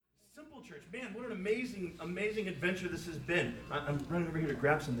Simple Church. Man, what an amazing adventure this has been. I'm running over here to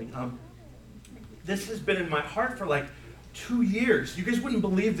grab something. This has been in my heart for like 2 years. You guys wouldn't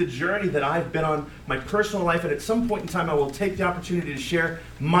believe the journey that I've been on, my personal life, and at some point in time I will take the opportunity to share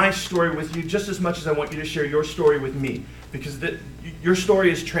my story with you just as much as I want you to share your story with me, because your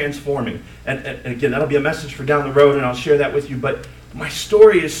story is transforming. And again, that'll be a message for down the road, and I'll share that with you, but my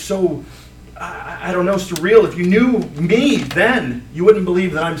story is so, I don't know, surreal. If you knew me then, you wouldn't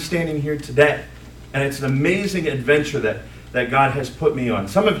believe that I'm standing here today. And it's an amazing adventure that God has put me on.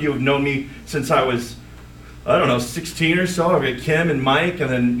 Some of you have known me since I was, 16 or so. I've got Kim and Mike, and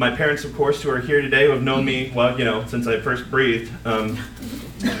then my parents, of course, who are here today, who have known me, since I first breathed. And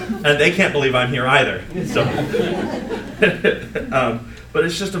they can't believe I'm here either. So, but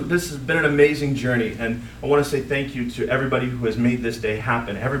this has been an amazing journey, and I want to say thank you to everybody who has made this day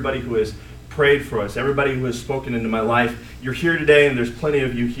happen, everybody who has prayed for us, everybody who has spoken into my life. You're here today, and there's plenty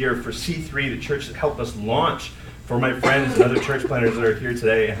of you here for C3, the church that helped us launch, for my friends and other church planners that are here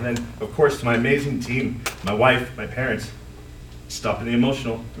today, and then, of course, to my amazing team, my wife, my parents. Stopping the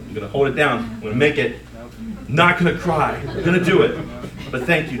emotional. I'm going to hold it down. I'm going to make it. Not going to cry. I'm going to do it. But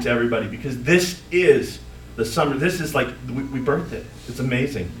thank you to everybody, because this is the summer. This is like, we birthed it. It's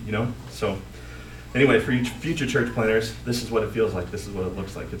amazing, So, anyway, for you future church planners, this is what it feels like. This is what it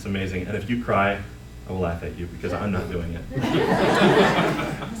looks like. It's amazing. And if you cry, I will laugh at you, because I'm not doing it.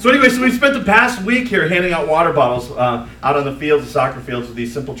 So anyway, we spent the past week here handing out water bottles out on the fields, the soccer fields, with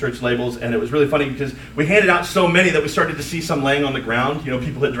these Simple Church labels, and it was really funny because we handed out so many that we started to see some laying on the ground.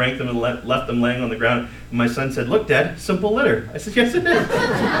 People had drank them and left them laying on the ground. And my son said, "Look, Dad, simple litter." I said, "Yes, it is.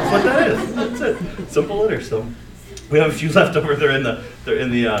 That's what that is. That's it. Simple litter." So we have a few left over. They're in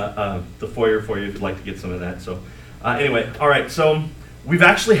the foyer for you if you'd like to get some of that. So anyway, all right. So we've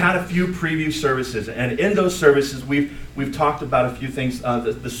actually had a few preview services, and in those services, we've talked about a few things.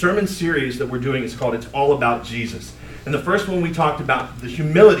 The sermon series that we're doing is called "It's All About Jesus." And the first one, we talked about the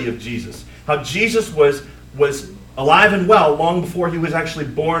humility of Jesus, how Jesus was alive and well long before he was actually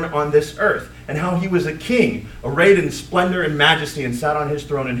born on this earth, and how he was a king, arrayed in splendor and majesty, and sat on his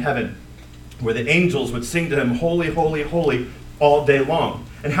throne in heaven, where the angels would sing to him, "Holy, holy, holy," all day long.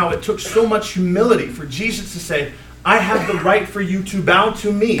 And how it took so much humility for Jesus to say, "I have the right for you to bow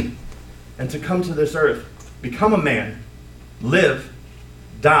to me," and to come to this earth, become a man, live,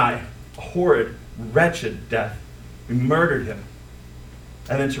 die, a horrid, wretched death. We murdered him.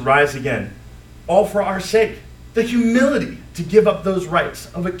 And then to rise again, all for our sake. The humility to give up those rights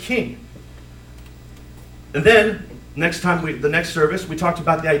of a king. And then, the next service, we talked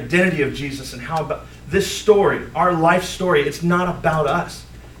about the identity of Jesus and how about this story, our life story, it's not about us.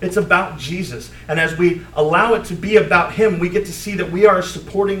 It's about Jesus. And as we allow it to be about him, we get to see that we are a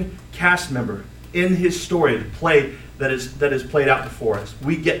supporting cast member in his story, the play that is played out before us.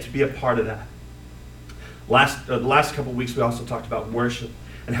 We get to be a part of that. The last couple of weeks, we also talked about worship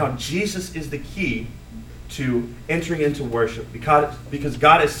and how Jesus is the key to entering into worship, because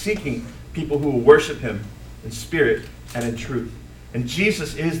God is seeking people who will worship him in spirit and in truth. And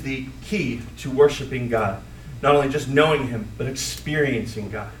Jesus is the key to worshiping God. Not only just knowing him, but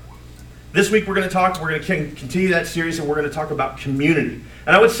experiencing God. This week we're going to continue that series, and we're going to talk about community.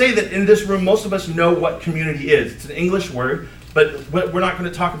 And I would say that in this room, most of us know what community is. It's an English word, but we're not going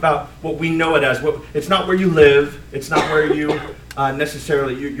to talk about what we know it as. It's not where you live. It's not where you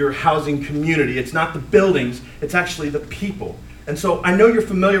necessarily, your housing community. It's not the buildings. It's actually the people. And so I know you're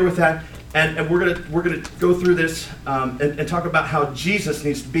familiar with that, and we're going to go through this and talk about how Jesus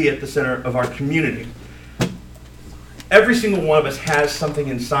needs to be at the center of our community. Every single one of us has something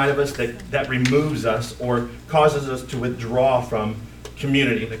inside of us that removes us or causes us to withdraw from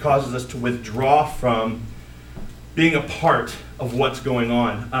community, that causes us to withdraw from being a part of what's going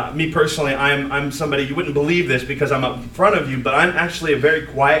on. Me personally, I'm somebody, you wouldn't believe this because I'm up in front of you, but I'm actually a very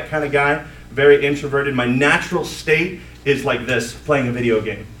quiet kind of guy, very introverted. My natural state is like this, playing a video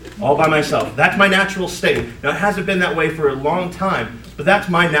game, all by myself. That's my natural state. Now, it hasn't been that way for a long time, but that's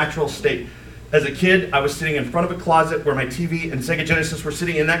my natural state. As a kid, I was sitting in front of a closet where my TV and Sega Genesis were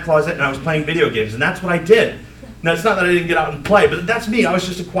sitting in that closet, and I was playing video games, and that's what I did. Now, it's not that I didn't get out and play, but that's me. I was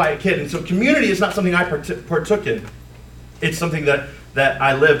just a quiet kid, and so community is not something I partook in. It's something that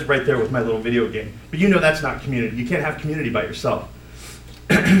I lived right there with my little video game. But that's not community. You can't have community by yourself.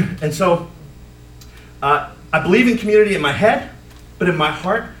 And so, I believe in community in my head, but in my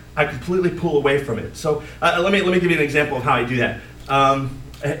heart, I completely pull away from it. So let me give you an example of how I do that.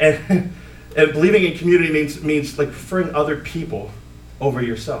 And believing in community means like preferring other people over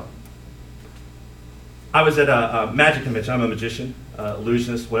yourself. I was at a magic convention. I'm a magician,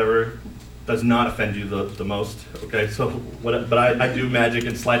 illusionist, whatever does not offend you the most, okay? But I do magic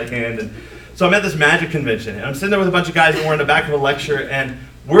and sleight of hand, and so I'm at this magic convention, and I'm sitting there with a bunch of guys, and we're in the back of a lecture, and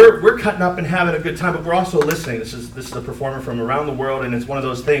we're cutting up and having a good time, but we're also listening. This is a performer from around the world, and it's one of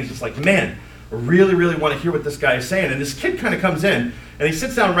those things. It's like, man, I really, really want to hear what this guy is saying. And this kid kind of comes in, and he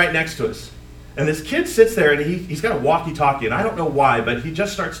sits down right next to us. And this kid sits there, and he's got a walkie-talkie, and I don't know why, but he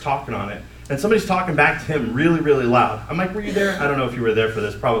just starts talking on it. And somebody's talking back to him really, really loud. I'm like, were you there? I don't know if you were there for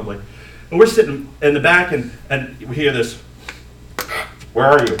this, probably. And we're sitting in the back, and we hear this, where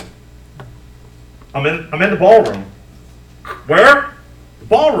are you? I'm in the ballroom. Where? The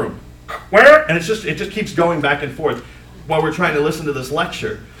ballroom. Where? And it just keeps going back and forth while we're trying to listen to this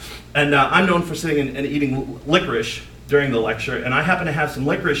lecture. And I'm known for sitting and eating licorice during the lecture, and I happen to have some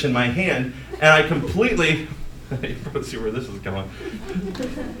licorice in my hand, and I completely, you can see where this is going.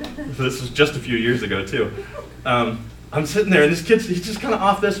 This was just a few years ago, too. I'm sitting there, and this kid, he's just kind of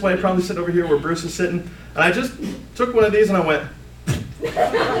off this way, probably sitting over here where Bruce is sitting, and I just took one of these, and I went,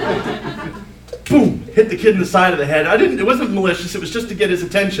 boom, hit the kid in the side of the head. It wasn't malicious, it was just to get his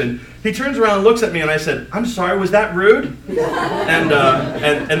attention. He turns around and looks at me, and I said, I'm sorry, was that rude? And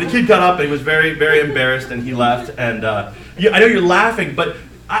the kid got up, and he was very, very embarrassed, and he left. And I know you're laughing, but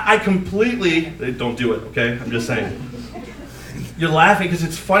I completely, don't do it, okay? I'm just saying. You're laughing because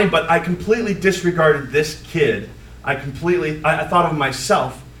it's funny, but I completely disregarded this kid. I thought of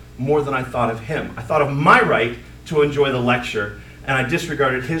myself more than I thought of him. I thought of my right to enjoy the lecture, and I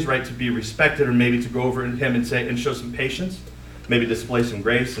disregarded his right to be respected, or maybe to go over to him and show some patience, maybe display some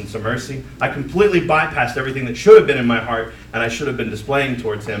grace and some mercy. I completely bypassed everything that should have been in my heart, and I should have been displaying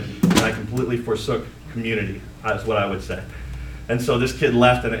towards him, and I completely forsook community, is what I would say. And so this kid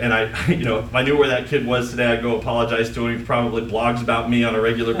left, and I, if I knew where that kid was today, I'd go apologize to him. He probably blogs about me on a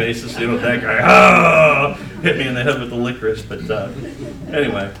regular basis. That guy, hit me in the head with the licorice. But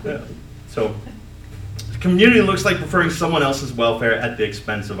anyway, yeah. So community looks like preferring someone else's welfare at the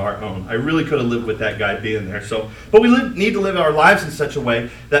expense of our own. I really could have lived with that guy being there. But we need to live our lives in such a way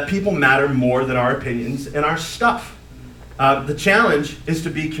that people matter more than our opinions and our stuff. The challenge is to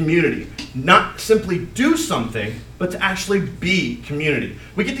be community. Not simply do something, but to actually be community.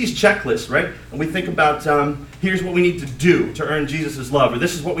 We get these checklists, right? And we think about, here's what we need to do to earn Jesus' love, or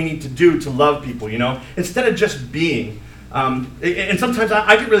this is what we need to do to love people, Instead of just being. And sometimes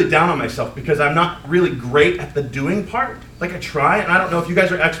I get really down on myself because I'm not really great at the doing part. Like I try, and I don't know if you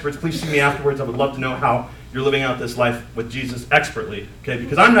guys are experts. Please see me afterwards. I would love to know how you're living out this life with Jesus expertly, okay?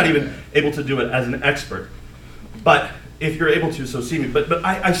 Because I'm not even able to do it as an expert. But if you're able to, so see me. But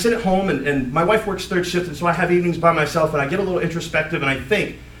I sit at home, and my wife works third shift, and so I have evenings by myself, and I get a little introspective, and I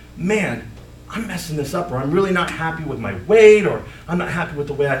think, man, I'm messing this up, or I'm really not happy with my weight, or I'm not happy with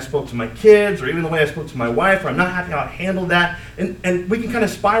the way I spoke to my kids, or even the way I spoke to my wife, or I'm not happy how I handled that. And we can kind of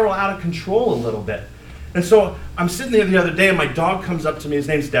spiral out of control a little bit. And so I'm sitting there the other day, and my dog comes up to me. His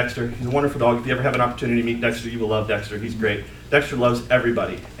name's Dexter. He's a wonderful dog. If you ever have an opportunity to meet Dexter, you will love Dexter. He's great. Dexter loves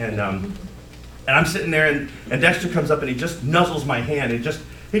everybody. And I'm sitting there, and Dexter comes up, and he just nuzzles my hand. He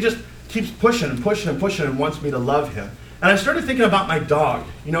just keeps pushing and pushing and pushing and wants me to love him. And I started thinking about my dog.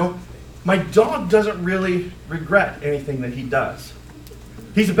 My dog doesn't really regret anything that he does.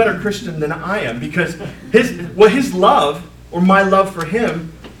 He's a better Christian than I am because his love, or my love for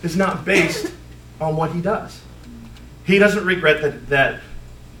him, is not based on what he does. He doesn't regret that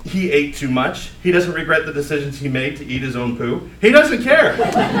he ate too much. He doesn't regret the decisions he made to eat his own poo. He doesn't care.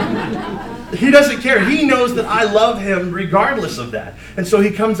 He doesn't care. He knows that I love him regardless of that. And so he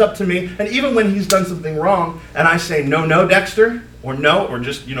comes up to me, and even when he's done something wrong, and I say, no, Dexter, or no, or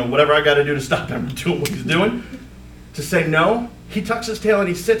just, whatever I got to do to stop him from doing what he's doing, to say no, he tucks his tail and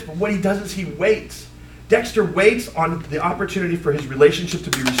he sits, but what he does is he waits. Dexter waits on the opportunity for his relationship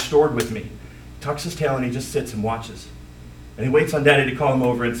to be restored with me. He tucks his tail and he just sits and watches. And he waits on Daddy to call him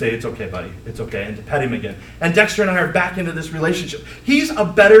over and say, it's okay, buddy, it's okay, and to pet him again. And Dexter and I are back into this relationship. He's a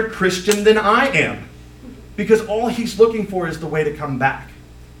better Christian than I am because all he's looking for is the way to come back.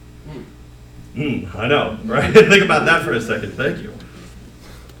 I know, right? Think about that for a second. Thank you.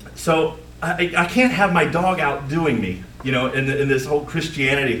 So I can't have my dog outdoing me, in this whole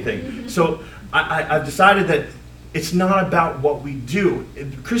Christianity thing. So I've decided that it's not about what we do.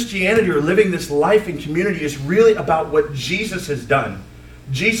 Christianity, or living this life in community, is really about what Jesus has done.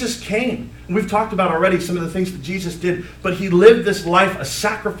 Jesus came. And we've talked about already some of the things that Jesus did, but he lived this life, a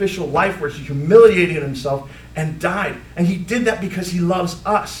sacrificial life, where he humiliated himself and died. And he did that because he loves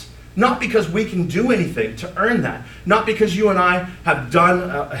us. Not because we can do anything to earn that. Not because you and I have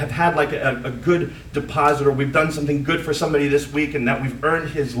had like a good deposit, or we've done something good for somebody this week and that we've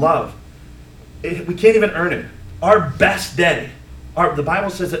earned his love. We can't even earn it. Our best day The Bible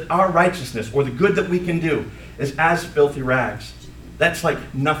says that our righteousness, or the good that we can do, is as filthy rags. That's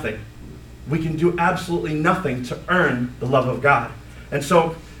like nothing. We can do absolutely nothing to earn the love of God. And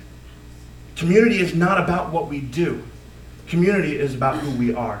so, community is not about what we do. Community is about who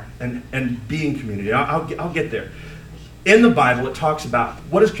we are and being community. I'll get there. In the Bible, it talks about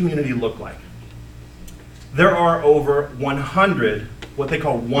what does community look like. There are over 100 what they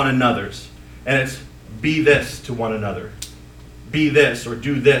call one another's. And it's be this to one another. Be this or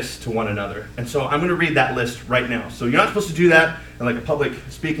do this to one another. And so I'm going to read that list right now. So you're not supposed to do that in like a public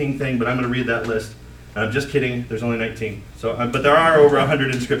speaking thing, but I'm going to read that list. And I'm just kidding. There's only 19. But there are over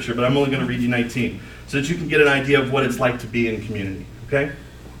 100 in Scripture, but I'm only going to read you 19 so that you can get an idea of what it's like to be in community. Okay?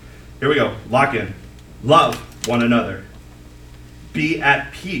 Here we go. Lock in. Love one another. Be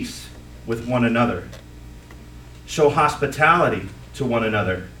at peace with one another. Show hospitality to one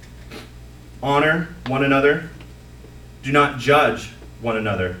another. Honor one another. Do not judge one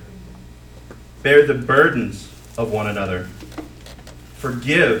another. Bear the burdens of one another.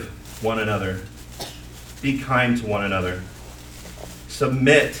 Forgive one another. Be kind to one another.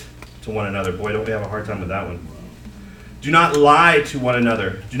 Submit to one another. Boy, don't we have a hard time with that one. Do not lie to one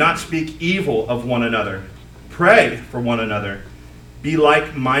another. Do not speak evil of one another. Pray for one another. Be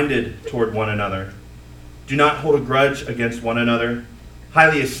like-minded toward one another. Do not hold a grudge against one another.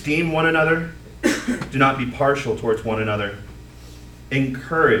 Highly esteem one another. Do not be partial towards one another.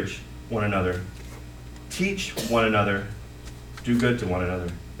 Encourage one another. Teach one another. Do good to one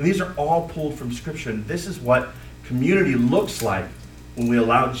another. And these are all pulled from Scripture. And this is what community looks like when we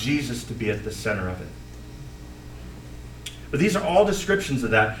allow Jesus to be at the center of it. But these are all descriptions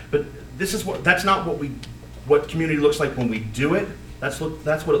of that. But that's not what community looks like when we do it. That's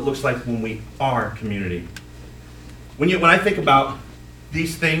what it looks like when we are community. When I think about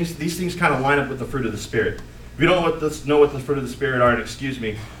these things kind of line up with the fruit of the Spirit. If you don't know what the fruit of the Spirit are, and excuse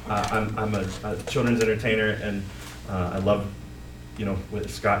me, I'm a children's entertainer, and I love, with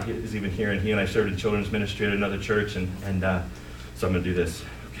Scott is even here, and he and I served in children's ministry at another church, and so I'm going to do this.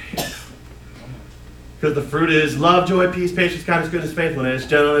 Okay. Because the fruit is love, joy, peace, patience, kindness, goodness, faithfulness,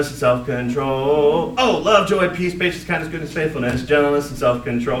 gentleness, and self-control. Oh, love, joy, peace, patience, kindness, goodness, faithfulness, gentleness, and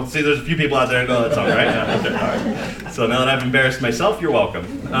self-control. See, there's a few people out there who know that song, right? Yeah, all right. So now that I've embarrassed myself, you're welcome.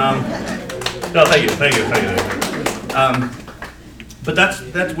 No, thank you. But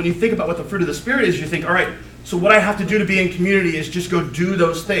that's when you think about what the fruit of the Spirit is, you think, all right, so what I have to do to be in community is just go do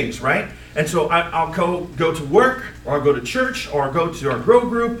those things, right? And so I'll go to work, or I'll go to church, or I'll go to our grow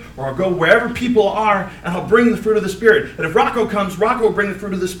group, or I'll go wherever people are, and I'll bring the fruit of the Spirit. And if Rocco comes, Rocco will bring the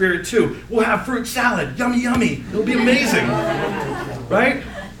fruit of the Spirit too. We'll have fruit salad. Yummy, yummy. It'll be amazing. Right?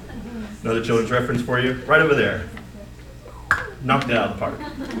 Another children's reference for you. Right over there. Knocked it out of the park.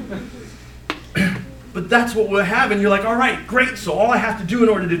 But that's what we'll have, and you're like, all right, great. So all I have to do in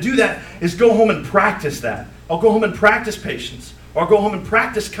order to do that is go home and practice that. I'll go home and practice patience. Or go home and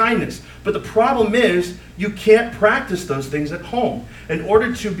practice kindness. But the problem is, you can't practice those things at home. In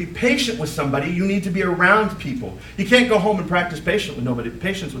order to be patient with somebody, you need to be around people. You can't go home and practice patience with nobody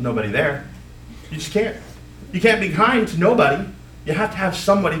there. You just can't. You can't be kind to nobody. You have to have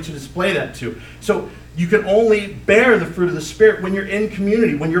somebody to display that to. So you can only bear the fruit of the Spirit when you're in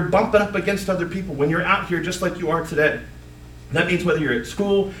community, when you're bumping up against other people, when you're out here just like you are today. That means whether you're at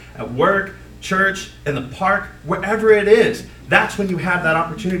school, at work, church, in the park, wherever it is, that's when you have that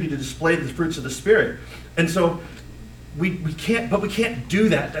opportunity to display the fruits of the Spirit. And so we can't do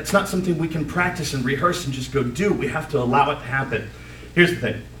that. That's not something we can practice and rehearse and just go do. We have to allow it to happen. Here's the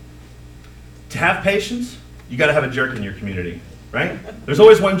thing. To have patience, you got to have a jerk in your community, right? There's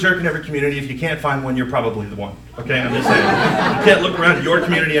always one jerk in every community. If you can't find one, you're probably the one, okay? I'm just saying. You can't look around at your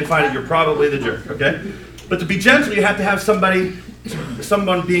community and find it. You're probably the jerk, okay? But to be gentle, you have to have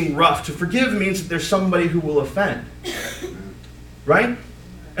someone being rough. To forgive means that there's somebody who will offend. Right?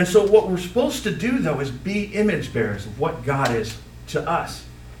 And so what we're supposed to do, though, is be image bearers of what God is to us.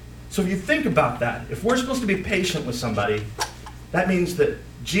 So if you think about that, if we're supposed to be patient with somebody, that means that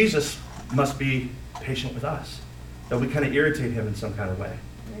Jesus must be patient with us. That we kind of irritate him in some kind of way.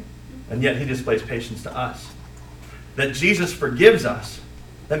 And yet he displays patience to us. That Jesus forgives us,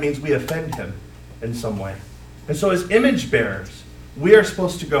 that means we offend him in some way. And so as image bearers, we are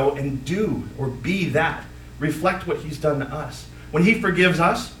supposed to go and do or be that. Reflect what he's done to us. When he forgives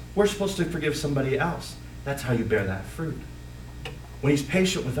us, we're supposed to forgive somebody else. That's how you bear that fruit. When he's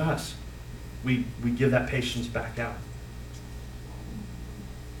patient with us, we give that patience back out.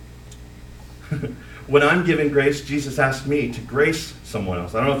 When I'm giving grace, Jesus asked me to grace someone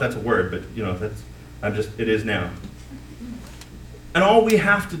else. I don't know if that's a word, but it is now. And all we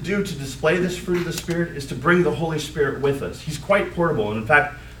have to do to display this fruit of the Spirit is to bring the Holy Spirit with us. He's quite portable. And in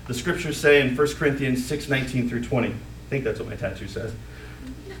fact, the scriptures say in 1 Corinthians 6:19 through 20, I think that's what my tattoo says,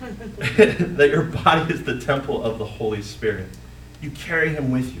 that your body is the temple of the Holy Spirit. You carry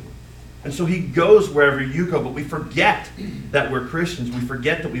him with you. And so he goes wherever you go, but we forget that we're Christians. We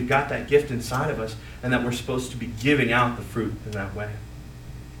forget that we've got that gift inside of us and that we're supposed to be giving out the fruit in that way.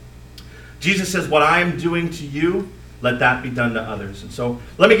 Jesus says, what I am doing to you, let that be done to others. And so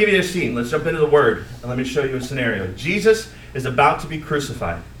let me give you a scene. Let's jump into the Word and let me show you a scenario. Jesus is about to be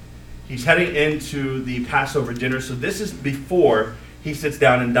crucified. He's heading into the Passover dinner. So this is before he sits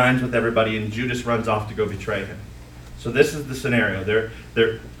down and dines with everybody and Judas runs off to go betray him. So this is the scenario.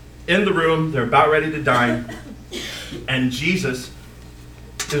 They're in the room, they're about ready to dine, and Jesus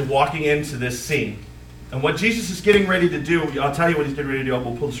is walking into this scene. And what Jesus is getting ready to do, I'll tell you what he's getting ready to do.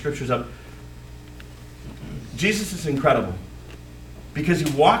 We'll pull the scriptures up. Jesus is incredible because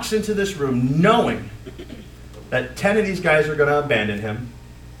he walks into this room knowing that 10 of these guys are going to abandon him.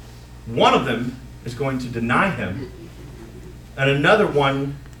 One of them is going to deny him, and another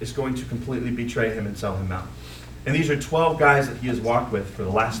one is going to completely betray him and sell him out. And these are 12 guys that he has walked with for the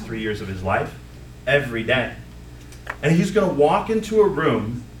last 3 years of his life, every day. And he's going to walk into a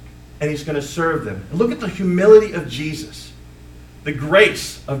room and he's going to serve them. And look at the humility of Jesus, the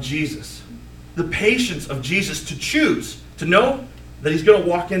grace of Jesus, the patience of Jesus to choose, to know that he's going to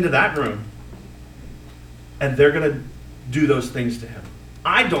walk into that room and they're going to do those things to him.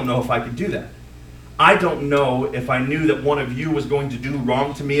 I don't know if I could do that. I don't know if I knew that one of you was going to do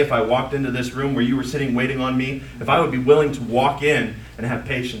wrong to me if I walked into this room where you were sitting waiting on me, if I would be willing to walk in and have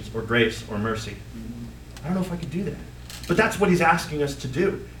patience or grace or mercy. I don't know if I could do that. But that's what he's asking us to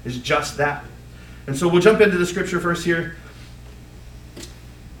do, is just that. And so we'll jump into the scripture first here.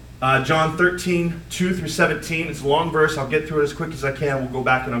 John 13, 2 through 17. It's a long verse. I'll get through it as quick as I can. We'll go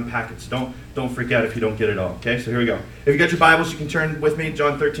back and unpack it. So don't freak out if you don't get it all. Okay, so here we go. If you got your Bibles, you can turn with me.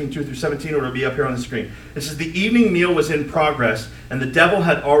 John 13, 2 through 17, or it'll be up here on the screen. It says, the evening meal was in progress, and the devil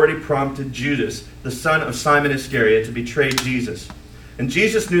had already prompted Judas, the son of Simon Iscariot, to betray Jesus. And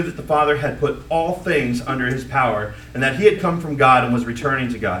Jesus knew that the Father had put all things under his power, and that he had come from God and was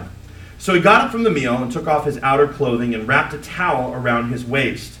returning to God. So he got up from the meal and took off his outer clothing and wrapped a towel around his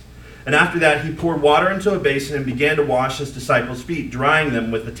waist. And after that, he poured water into a basin and began to wash his disciples' feet, drying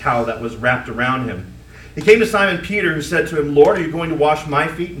them with the towel that was wrapped around him. He came to Simon Peter, who said to him, Lord, are you going to wash my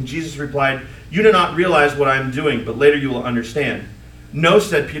feet? And Jesus replied, you do not realize what I am doing, but later you will understand. No,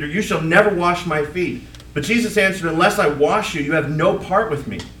 said Peter, you shall never wash my feet. But Jesus answered, unless I wash you, you have no part with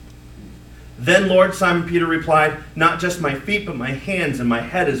me. Then, Lord, Simon Peter replied, not just my feet, but my hands and my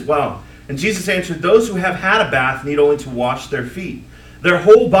head as well. And Jesus answered, those who have had a bath need only to wash their feet. Their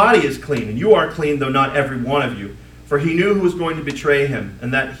whole body is clean, and you are clean, though not every one of you. For he knew who was going to betray him,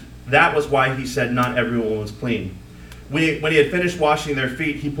 and that was why he said not everyone was clean. When he had finished washing their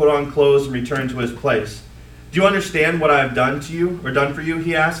feet, he put on clothes and returned to his place. Do you understand what I have done to you, or done for you?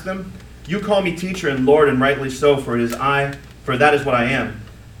 He asked them. You call me teacher and Lord, and rightly so, for that is what I am.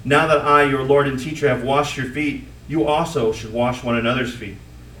 Now that I, your Lord and teacher, have washed your feet, you also should wash one another's feet.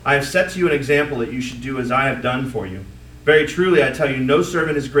 I have set to you an example that you should do as I have done for you. Very truly, I tell you, no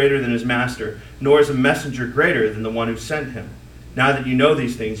servant is greater than his master, nor is a messenger greater than the one who sent him. Now that you know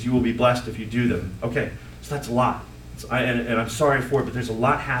these things, you will be blessed if you do them. Okay, so that's a lot. And I'm sorry for it, but there's a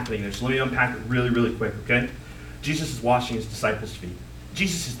lot happening there. So let me unpack it really, really quick, okay? Jesus is washing his disciples' feet.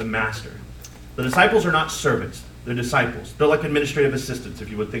 Jesus is the master. The disciples are not servants. They're disciples. They're like administrative assistants,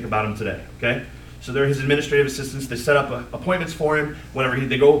 if you would think about them today, okay? So they're his administrative assistants. They set up appointments for him. Whenever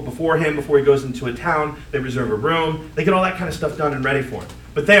they go before him, before he goes into a town, they reserve a room. They get all that kind of stuff done and ready for him.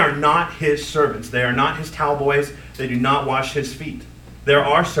 But they are not his servants. They are not his towel boys. They do not wash his feet. There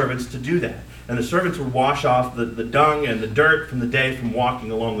are servants to do that. And the servants would wash off the dung and the dirt from the day from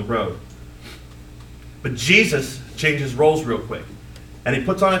walking along the road. But Jesus changes roles real quick. And he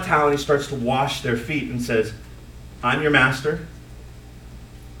puts on a towel and he starts to wash their feet and says, I'm your master,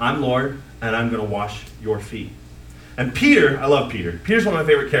 I'm Lord, and I'm going to wash your feet. And Peter, I love Peter. Peter's one of my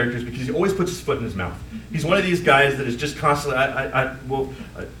favorite characters because he always puts his foot in his mouth. He's one of these guys that is just constantly,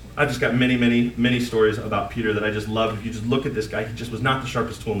 I've just got many, many, many stories about Peter that I just love. If you just look at this guy, he just was not the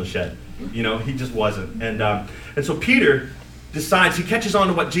sharpest tool in the shed. You know, he just wasn't. And so Peter decides, he catches on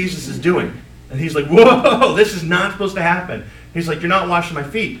to what Jesus is doing. And he's like, whoa, this is not supposed to happen. He's like, you're not washing my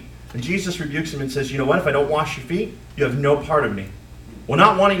feet. And Jesus rebukes him and says, you know what, if I don't wash your feet, you have no part of me. Well,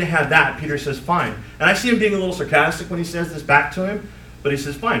 not wanting to have that, Peter says, fine. And I see him being a little sarcastic when he says this back to him, but he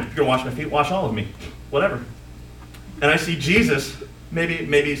says, fine, if you're going to wash my feet, wash all of me. Whatever. And I see Jesus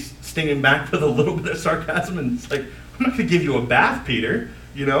maybe stinging back with a little bit of sarcasm, and it's like, I'm not going to give you a bath, Peter,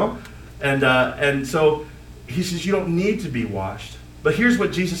 you know? And so he says, you don't need to be washed. But here's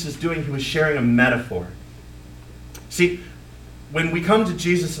what Jesus is doing. He was sharing a metaphor. See, when we come to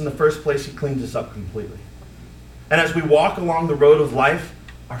Jesus in the first place, he cleans us up completely. And as we walk along the road of life,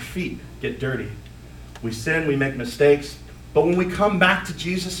 our feet get dirty. We sin, we make mistakes. But when we come back to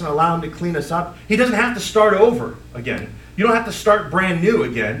Jesus and allow him to clean us up, he doesn't have to start over again. You don't have to start brand new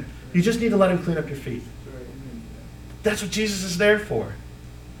again. You just need to let him clean up your feet. That's what Jesus is there for.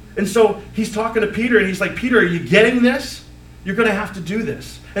 And so he's talking to Peter, and he's like, Peter, are you getting this? You're going to have to do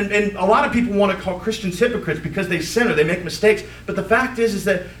this. And a lot of people want to call Christians hypocrites because they sin or they make mistakes. But the fact is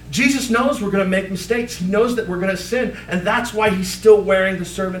that Jesus knows we're going to make mistakes. He knows that we're going to sin. And that's why he's still wearing the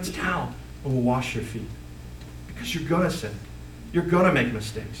servant's towel and will wash your feet. Because you're going to sin. You're going to make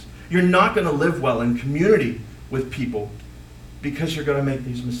mistakes. You're not going to live well in community with people because you're going to make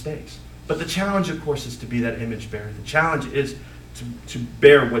these mistakes. But the challenge, of course, is to be that image bearer. The challenge is to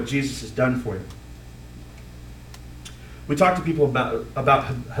bear what Jesus has done for you. We talk to people about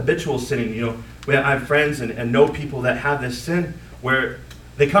habitual sinning. You know, I have friends and know people that have this sin where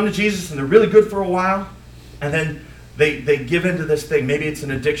they come to Jesus and they're really good for a while, and then they give into this thing. Maybe it's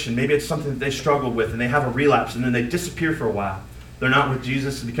an addiction. Maybe it's something that they struggled with, and they have a relapse, and then they disappear for a while. They're not with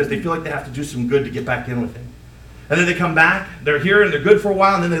Jesus because they feel like they have to do some good to get back in with him. And then they come back, they're here, and they're good for a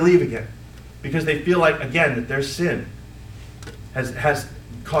while, and then they leave again because they feel like, again, that their sin has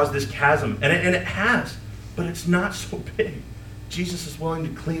caused this chasm. And it has. But it's not so big. Jesus is willing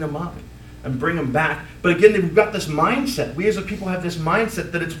to clean them up and bring them back. But again, we've got this mindset. We as a people have this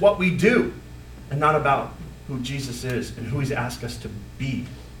mindset that it's what we do and not about who Jesus is and who he's asked us to be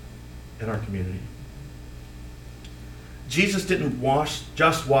in our community. Jesus didn't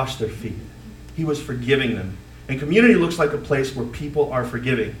just wash their feet. He was forgiving them. And community looks like a place where people are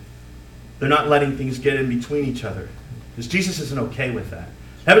forgiving. They're not letting things get in between each other. Because Jesus isn't okay with that.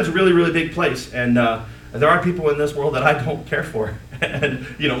 Heaven's a really, really big place. And there are people in this world that I don't care for. And,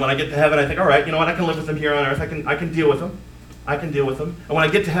 you know, when I get to heaven, I think, all right, you know what, I can live with them here on earth. I can deal with them. I can deal with them. And when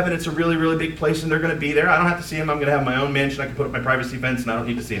I get to heaven, it's a really, really big place, and they're going to be there. I don't have to see them. I'm going to have my own mansion. I can put up my privacy fence, and I don't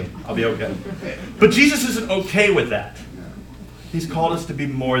need to see them. I'll be okay. But Jesus isn't okay with that. He's called us to be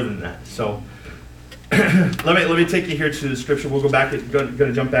more than that. So let me take you here to the scripture. We'll go back. Going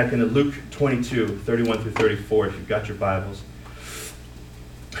to jump back into Luke 22, 31 through 34, if you've got your Bibles.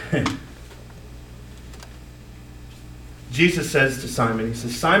 Jesus says to Simon, he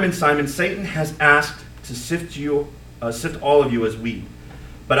says, Simon, Simon, Satan has asked to sift all of you as wheat.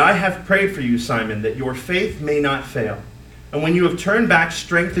 But I have prayed for you, Simon, that your faith may not fail. And when you have turned back,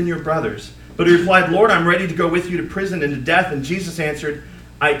 strengthen your brothers. But he replied, Lord, I'm ready to go with you to prison and to death. And Jesus answered,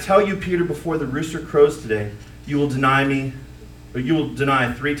 I tell you, Peter, before the rooster crows today, you will deny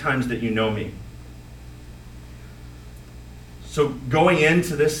 3 times that you know me. So going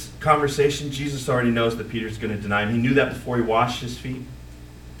into this conversation, Jesus already knows that Peter's going to deny him. He knew that before he washed his feet.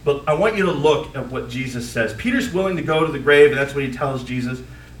 But I want you to look at what Jesus says. Peter's willing to go to the grave, and that's what he tells Jesus.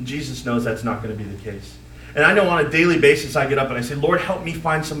 And Jesus knows that's not going to be the case. And I know on a daily basis I get up and I say, Lord, help me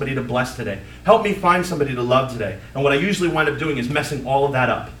find somebody to bless today. Help me find somebody to love today. And what I usually wind up doing is messing all of that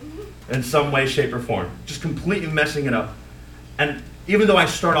up in some way, shape, or form. Just completely messing it up. And even though I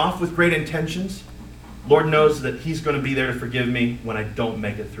start off with great intentions, Lord knows that he's going to be there to forgive me when I don't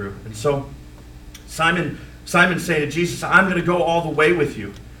make it through. And so Simon's saying to Jesus, I'm going to go all the way with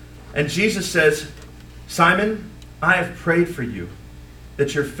you. And Jesus says, Simon, I have prayed for you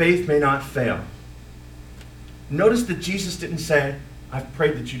that your faith may not fail. Notice that Jesus didn't say, I've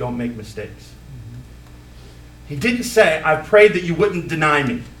prayed that you don't make mistakes. He didn't say, I've prayed that you wouldn't deny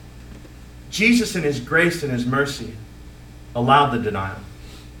me. Jesus, in his grace and his mercy, allowed the denial.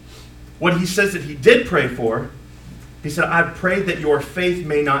 What he says that he did pray for, he said, I've prayed that your faith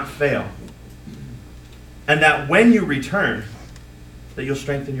may not fail. And that when you return, that you'll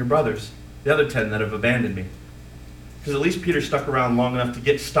strengthen your brothers, the other 10 that have abandoned me. Because at least Peter stuck around long enough to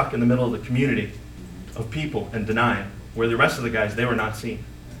get stuck in the middle of the community of people and deny him, where the rest of the guys, they were not seen.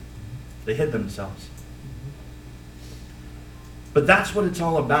 They hid themselves. But that's what it's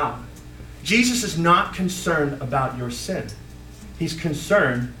all about. Jesus is not concerned about your sin. He's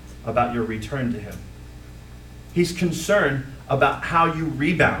concerned about your return to him. He's concerned about how you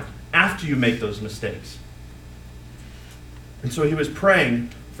rebound after you make those mistakes. And so he was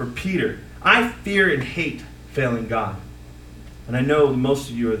praying for Peter. I fear and hate failing God. And I know most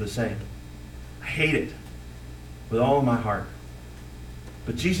of you are the same. I hate it with all of my heart.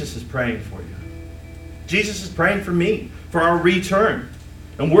 But Jesus is praying for you. Jesus is praying for me, for our return.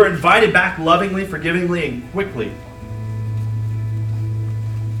 And we're invited back lovingly, forgivingly, and quickly.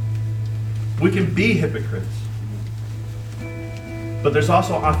 We can be hypocrites. But there's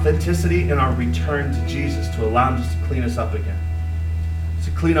also authenticity in our return to Jesus to allow him just to clean us up again,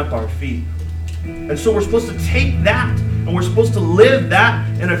 to clean up our feet. And so we're supposed to take that and we're supposed to live that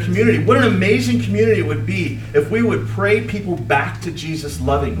in a community. What an amazing community it would be if we would pray people back to Jesus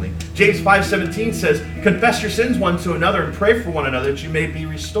lovingly. James 5:17 says, confess your sins one to another and pray for one another that you may be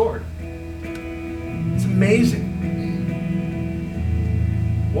restored. It's amazing.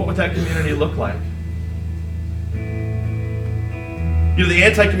 What would that community look like? You know, the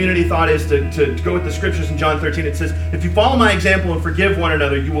anti-community thought is to go with the scriptures in John 13. It says, if you follow my example and forgive one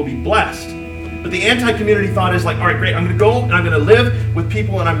another, you will be blessed. But the anti-community thought is like, all right, great, I'm going to go and I'm going to live with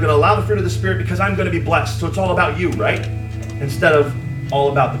people and I'm going to allow the fruit of the Spirit because I'm going to be blessed. So it's all about you, right? Instead of all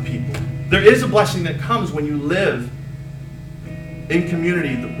about the people. There is a blessing that comes when you live in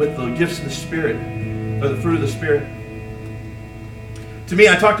community with the gifts of the Spirit, or the fruit of the Spirit. To me,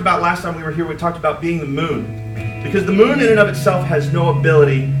 I talked about last time we were here, we talked about being the moon. Because the moon in and of itself has no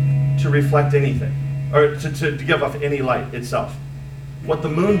ability to reflect anything, or to give off any light itself. What the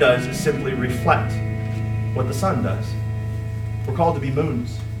moon does is simply reflect what the sun does. We're called to be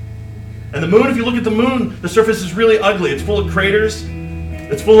moons. And the moon, if you look at the moon, the surface is really ugly. It's full of craters.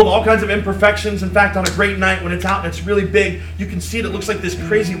 It's full of all kinds of imperfections. In fact, on a great night when it's out and it's really big, you can see it. It looks like this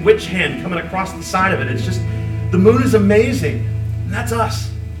crazy witch hand coming across the side of it. It's just, the moon is amazing. And that's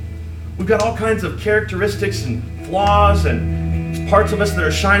us. We've got all kinds of characteristics and flaws and parts of us that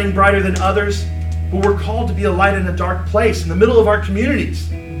are shining brighter than others. But we're called to be a light in a dark place in the middle of our communities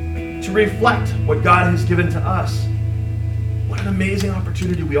to reflect what God has given to us. What an amazing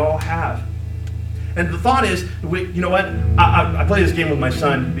opportunity we all have. And the thought is, you know what? I play this game with my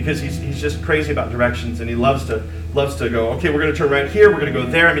son because he's just crazy about directions and he loves to go, okay, we're going to turn right here, we're going to go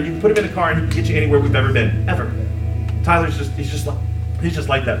there. I mean, you can put him in a car and he can get you anywhere we've ever been, ever. Tyler's he's just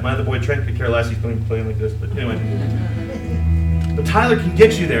like that. My other boy, Trent, could care less. He's playing like this, but anyway. But Tyler can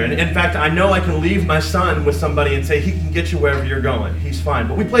get you there. And in fact, I know I can leave my son with somebody and say he can get you wherever you're going. He's fine.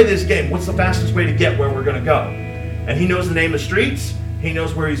 But we play this game. What's the fastest way to get where we're going to go? And he knows the name of streets. He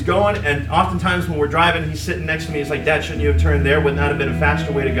knows where he's going. And oftentimes when we're driving, he's sitting next to me. He's like, Dad, shouldn't you have turned there? Wouldn't that have been a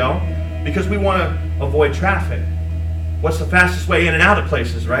faster way to go? Because we want to avoid traffic. What's the fastest way in and out of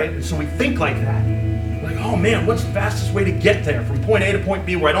places, right? And so we think like that. Like, oh man, what's the fastest way to get there from point A to point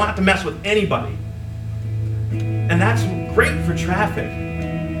B where I don't have to mess with anybody? And that's great for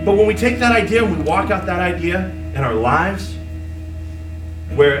traffic. But when we take that idea and we walk out that idea in our lives,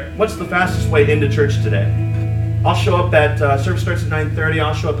 what's the fastest way into church today? I'll show up at, service starts at 9:30,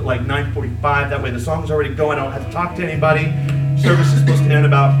 I'll show up at like 9:45, that way the song's already going, I don't have to talk to anybody. Service is supposed to end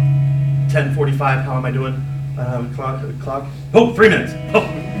about 10:45, how am I doing? Clock? Oh, 3 minutes. Oh.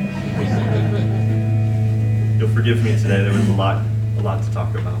 You'll forgive me today, there was a lot to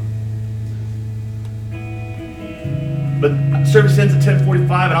talk about. But service ends at 10:45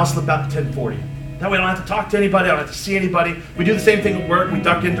 and I'll slip out at 10:40. That way I don't have to talk to anybody, I don't have to see anybody. We do the same thing at work, we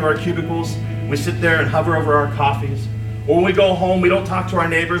duck into our cubicles, we sit there and hover over our coffees. Or when we go home, we don't talk to our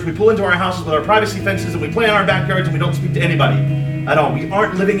neighbors, we pull into our houses with our privacy fences and we play in our backyards and we don't speak to anybody at all. We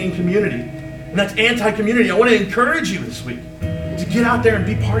aren't living in community. And that's anti-community. I want to encourage you this week to get out there and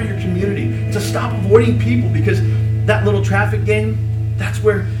be part of your community, to stop avoiding people, because that little traffic game, that's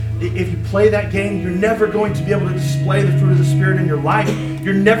where, if you play that game, you're never going to be able to display the fruit of the Spirit in your life.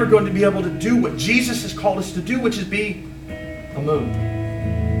 You're never going to be able to do what Jesus has called us to do, which is be a moon,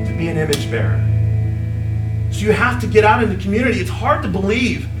 to be an image bearer. So you have to get out in the community. It's hard to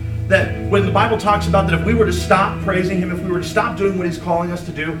believe that when the Bible talks about that if we were to stop praising Him, if we were to stop doing what He's calling us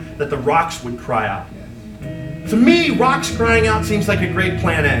to do, that the rocks would cry out. To me, rocks crying out seems like a great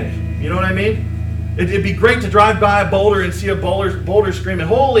plan A. You know what I mean? It'd be great to drive by a boulder and see a boulder screaming,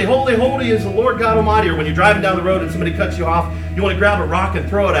 holy, holy, holy is the Lord God Almighty. Or when you're driving down the road and somebody cuts you off, you want to grab a rock and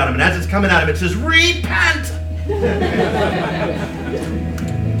throw it at them. And as it's coming at him, it says, repent!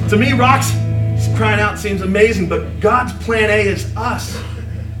 To me, rocks crying out seems amazing, but God's plan A is us.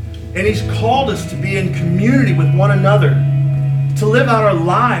 And He's called us to be in community with one another, to live out our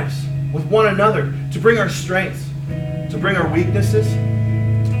lives with one another, to bring our strengths, to bring our weaknesses,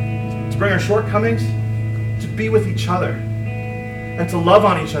 to bring our shortcomings, to be with each other, and to love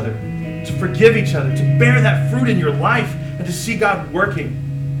on each other, to forgive each other, to bear that fruit in your life, and to see God working.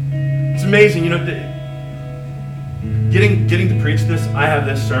 It's amazing, you know, getting to preach this, I have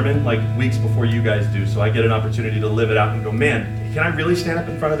this sermon like weeks before you guys do, so I get an opportunity to live it out and go, man, can I really stand up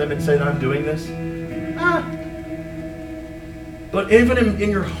in front of them and say that I'm doing this? But even in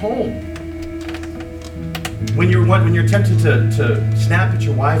your home, when you're tempted to snap at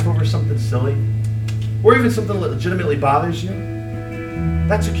your wife over something silly, or even something that legitimately bothers you,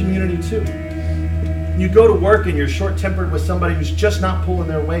 that's a community too. you go to work and you're short-tempered with somebody who's just not pulling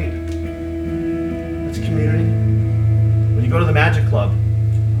their weight, that's community. When you go to the Magic Club,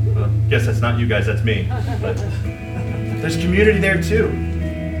 well, I guess that's not you guys, that's me. But there's community there too.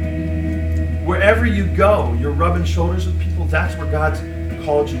 Wherever you go, you're rubbing shoulders with people. That's where God's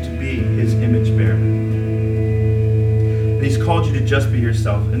called you to be His image bearer. And He's called you to just be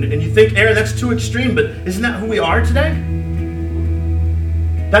yourself. And you think, Aaron, that's too extreme, but isn't that who we are today?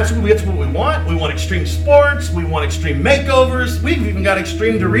 That's what we want. We want extreme sports. We want extreme makeovers. We've even got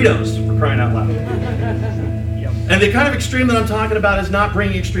extreme Doritos, for crying out loud. And the kind of extreme that I'm talking about is not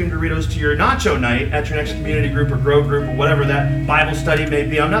bringing extreme Doritos to your nacho night at your next community group or grow group or whatever that Bible study may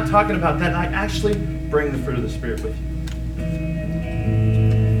be. I'm not talking about that. I actually bring the fruit of the Spirit with you.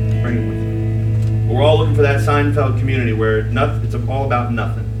 Bring it with you. We're all looking for that Seinfeld community where it's all about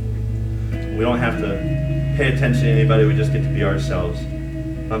nothing. We don't have to pay attention to anybody. We just get to be ourselves.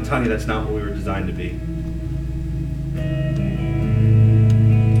 I'm telling you, that's not what we were designed to be.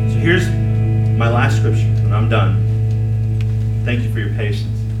 So here's my last scripture, and I'm done. Thank you for your patience.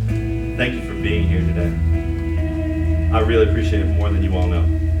 Thank you for being here today. I really appreciate it more than you all know.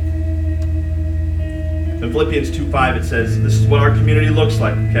 In Philippians 2:5, it says, this is what our community looks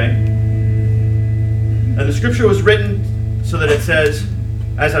like, okay? And the scripture was written so that it says,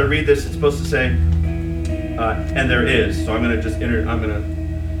 as I read this, it's supposed to say, and there is. So I'm going to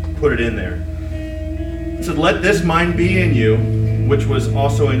put it in there. It said, let this mind be in you, which was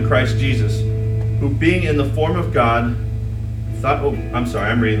also in Christ Jesus, who being in the form of God, thought, oh, I'm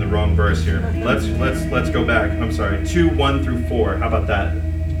sorry, I'm reading the wrong verse here. Let's go back. I'm sorry, 2:1-4. How about that?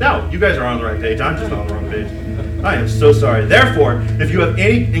 No, you guys are on the right page. I'm just on the wrong page. I am so sorry. Therefore, if you have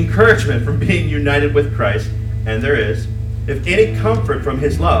any encouragement from being united with Christ, and there is, if any comfort from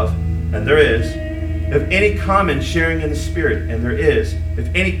His love, and there is, if any common sharing in the Spirit, and there is, if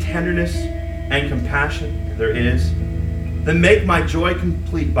any tenderness and compassion, there is, then make my joy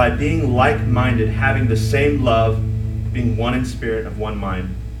complete by being like-minded, having the same love, being one in spirit, of one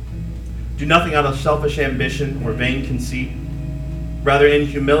mind. Do nothing out of selfish ambition or vain conceit. Rather, in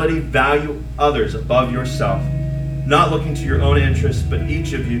humility, value others above yourself, not looking to your own interests, but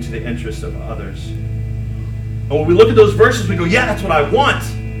each of you to the interests of others. And when we look at those verses, we go, yeah, that's what I want.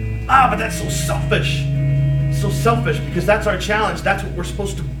 But that's so selfish. So selfish, because that's our challenge. That's what we're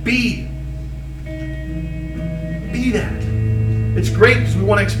supposed to be. Be that. It's great because we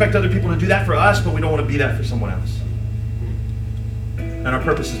want to expect other people to do that for us, but we don't want to be that for someone else. And our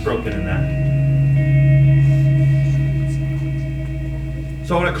purpose is broken in that.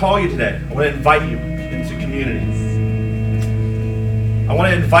 So I want to call you today. I want to invite you into community. I want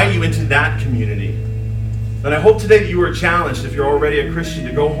to invite you into that community. And I hope today that you are challenged, if you're already a Christian,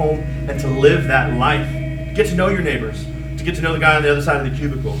 to go home and to live that life. Get to know your neighbors. To get to know the guy on the other side of the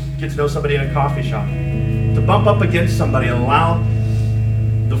cubicle. Get to know somebody in a coffee shop. To bump up against somebody and allow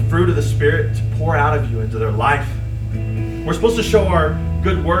the fruit of the Spirit to pour out of you into their life. We're supposed to show our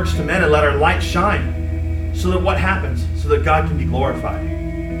good works to men and let our light shine. So that what happens? So that God can be glorified.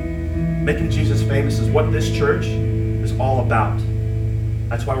 Making Jesus famous is what this church is all about.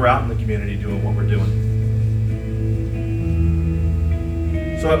 That's why we're out in the community doing what we're doing.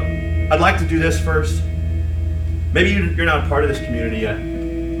 So I'd like to do this first. Maybe you're not a part of this community yet.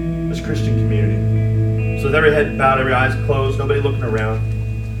 This Christian community. So with every head bowed, every eyes closed, nobody looking around.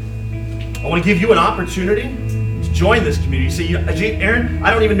 I want to give you an opportunity to join this community. You see, Aaron, I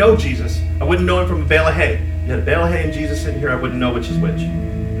don't even know Jesus. I wouldn't know him from a bale of hay. You had a bale of hay and Jesus sitting here, I wouldn't know which is which.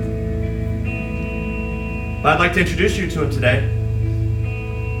 But I'd like to introduce you to him today.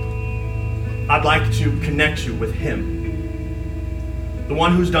 I'd like to connect you with him. The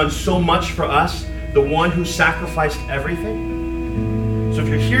one who's done so much for us, the one who sacrificed everything. So if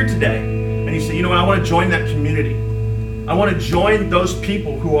you're here today and you say, you know what, I want to join that community. I want to join those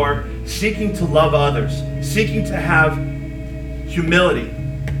people who are seeking to love others, seeking to have humility,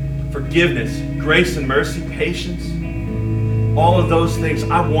 forgiveness, grace and mercy, patience, all of those things.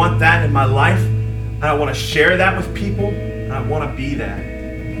 I want that in my life, and I want to share that with people, and I want to be that.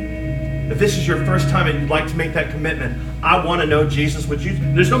 If this is your first time and you'd like to make that commitment, I want to know Jesus.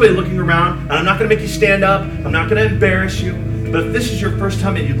 There's nobody looking around, and I'm not going to make you stand up. I'm not going to embarrass you. But if this is your first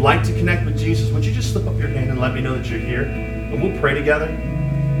time and you'd like to connect with Jesus, would you just slip up your hand and let me know that you're here? And we'll pray together.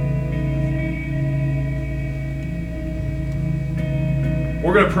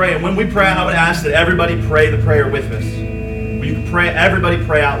 We're going to pray, and when we pray, I would ask that everybody pray the prayer with us. You can pray, everybody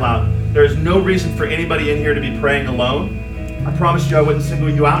pray out loud. There is no reason for anybody in here to be praying alone. I promised you I wouldn't single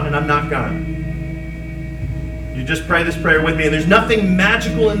you out, and I'm not gonna. You just pray this prayer with me, and there's nothing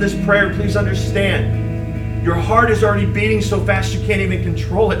magical in this prayer. Please understand. Your heart is already beating so fast you can't even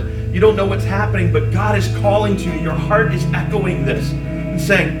control it. You don't know what's happening, but God is calling to you. Your heart is echoing this and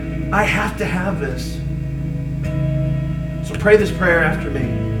saying, I have to have this. So pray this prayer after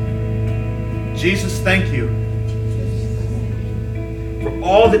me. Jesus, thank you for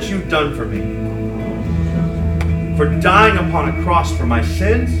all that you've done for me, for dying upon a cross for my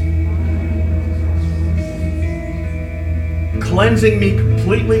sins, cleansing me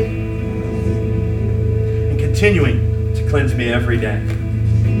completely, and continuing to cleanse me every day.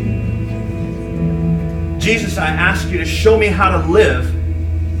 Jesus, I ask you to show me how to live,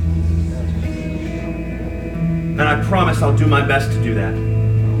 and I promise I'll do my best to do that.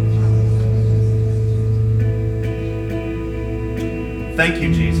 Thank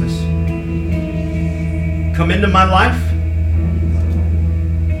you, Jesus. Come into my life.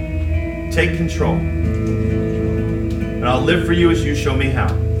 Take control. And I'll live for you as you show me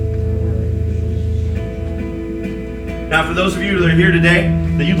how. Now, for those of you that are here today,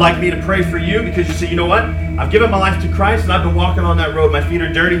 that you'd like me to pray for you because you say, you know what? I've given my life to Christ and I've been walking on that road. My feet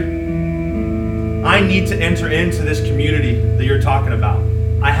are dirty. I need to enter into this community that you're talking about.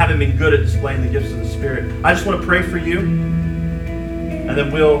 I haven't been good at displaying the gifts of the Spirit. I just want to pray for you. And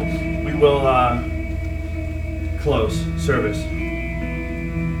then we will close service.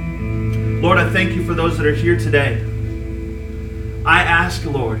 Lord, I thank you for those that are here today. I ask,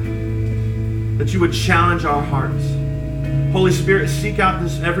 Lord, that you would challenge our hearts. Holy Spirit, seek out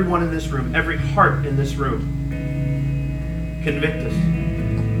everyone in this room, every heart in this room. Convict us.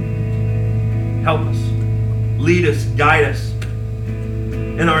 Help us. Lead us. Guide us.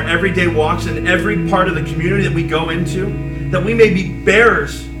 In our everyday walks, in every part of the community that we go into, that we may be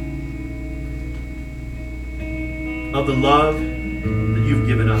bearers of the love that you've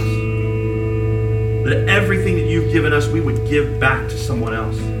given us. That everything that you've given us, we would give back to someone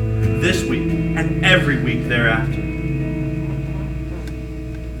else this week and every week thereafter.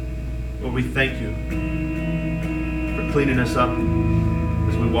 Lord, we thank you for cleaning us up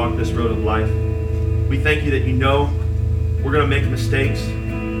as we walk this road of life. We thank you that you know we're going to make mistakes.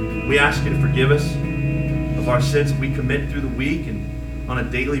 We ask you to forgive us of our sins that we commit through the week and on a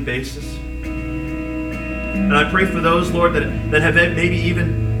daily basis. And I pray for those, Lord, that have maybe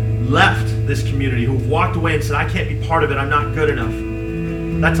even left this community, who have walked away and said, I can't be part of it, I'm not good enough.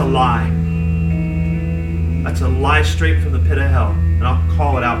 That's a lie. That's a lie straight from the pit of hell. And I'll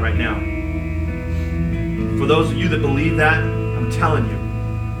call it out right now. For those of you that believe that, I'm telling you,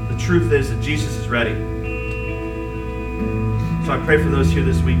 the truth is that Jesus is ready. So I pray for those here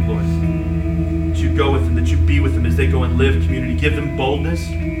this week, Lord, that you go with them, that you be with them as they go and live community. Give them boldness.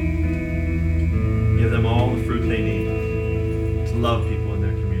 Give them all the fruit they need to love people in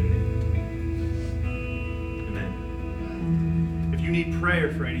their community. Amen. If you need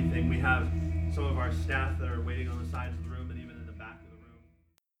prayer for anything, we have some of our staff that are waiting on the sides of the room.